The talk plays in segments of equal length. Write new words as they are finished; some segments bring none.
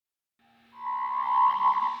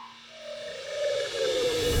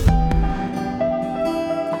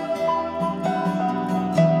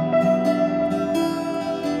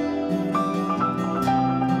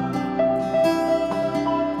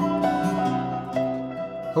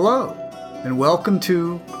Hello, and welcome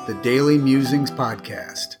to the Daily Musings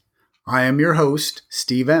podcast. I am your host,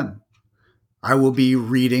 Steve M. I will be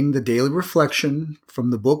reading the daily reflection from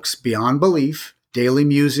the books Beyond Belief, Daily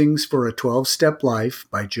Musings for a 12-Step Life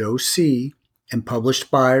by Joe C., and published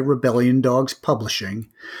by Rebellion Dogs Publishing,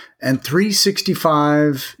 and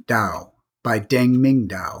 365 Tao by Deng Ming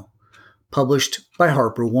Dao, published by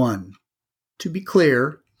Harper One. To be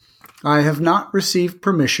clear, I have not received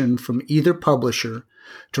permission from either publisher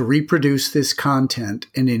to reproduce this content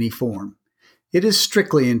in any form. It is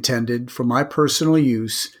strictly intended for my personal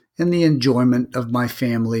use and the enjoyment of my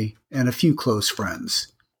family and a few close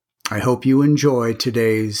friends. I hope you enjoy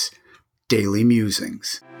today's Daily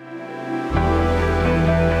Musings.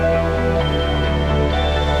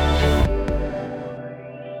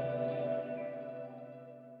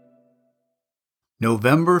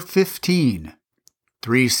 November 15,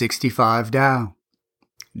 365 Tao.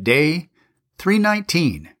 Day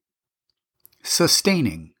 319.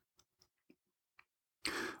 Sustaining.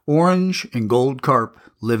 Orange and gold carp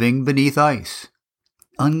living beneath ice,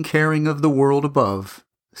 uncaring of the world above,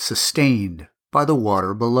 sustained by the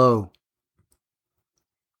water below.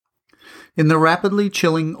 In the rapidly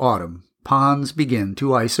chilling autumn, ponds begin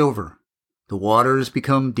to ice over. The waters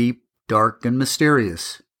become deep, dark, and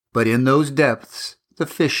mysterious, but in those depths, the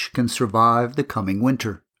fish can survive the coming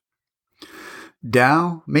winter.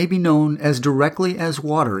 Tao may be known as directly as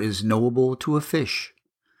water is knowable to a fish.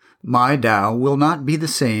 My Tao will not be the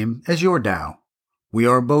same as your Tao. We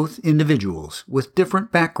are both individuals with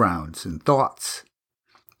different backgrounds and thoughts.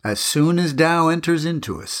 As soon as Tao enters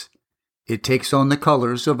into us, it takes on the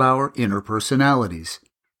colors of our inner personalities.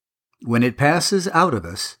 When it passes out of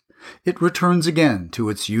us, it returns again to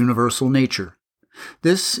its universal nature.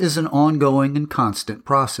 This is an ongoing and constant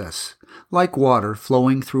process, like water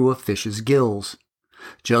flowing through a fish's gills.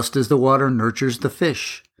 Just as the water nurtures the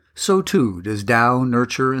fish, so too does Tao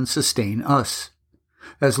nurture and sustain us.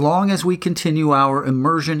 As long as we continue our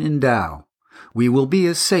immersion in Tao, we will be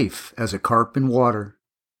as safe as a carp in water.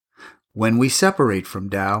 When we separate from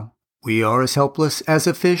Tao, we are as helpless as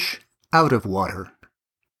a fish out of water.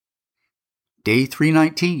 Day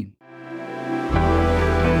 319.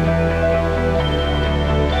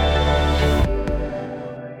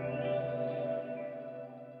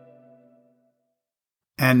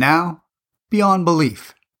 And now, Beyond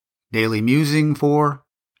Belief, Daily Musing for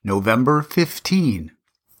November 15.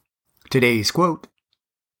 Today's quote: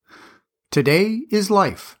 "Today is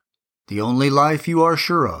life, the only life you are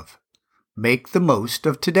sure of. Make the most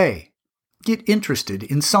of today. Get interested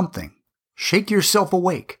in something. Shake yourself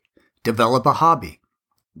awake. Develop a hobby.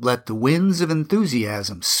 Let the winds of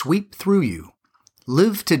enthusiasm sweep through you.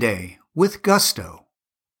 Live today with gusto."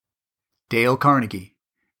 Dale Carnegie,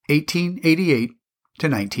 1888 to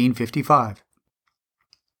 1955.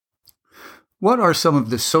 What are some of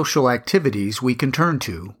the social activities we can turn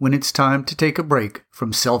to when it's time to take a break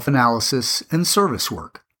from self-analysis and service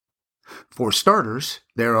work? For starters,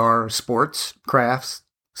 there are sports, crafts,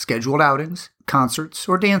 scheduled outings, concerts,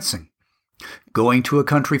 or dancing. Going to a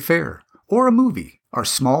country fair or a movie are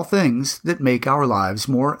small things that make our lives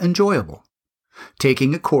more enjoyable.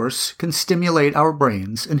 Taking a course can stimulate our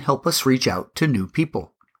brains and help us reach out to new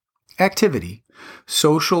people. Activity,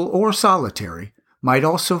 social or solitary, might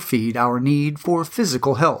also feed our need for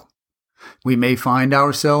physical health. We may find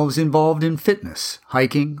ourselves involved in fitness,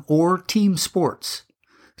 hiking, or team sports.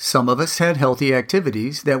 Some of us had healthy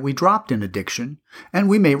activities that we dropped in addiction, and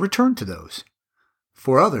we may return to those.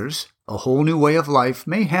 For others, a whole new way of life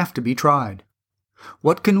may have to be tried.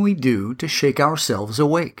 What can we do to shake ourselves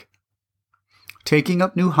awake? Taking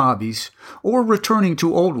up new hobbies or returning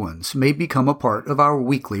to old ones may become a part of our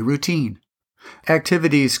weekly routine.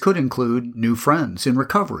 Activities could include new friends in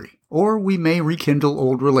recovery, or we may rekindle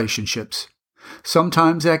old relationships.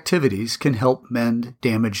 Sometimes activities can help mend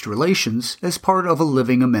damaged relations as part of a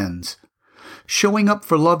living amends. Showing up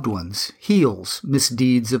for loved ones heals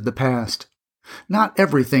misdeeds of the past. Not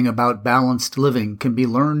everything about balanced living can be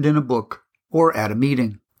learned in a book or at a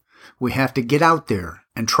meeting. We have to get out there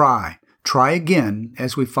and try again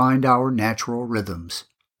as we find our natural rhythms.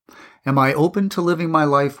 Am I open to living my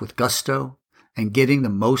life with gusto and getting the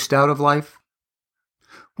most out of life?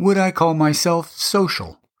 Would I call myself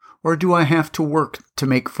social, or do I have to work to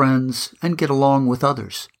make friends and get along with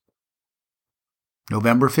others?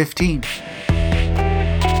 November 15.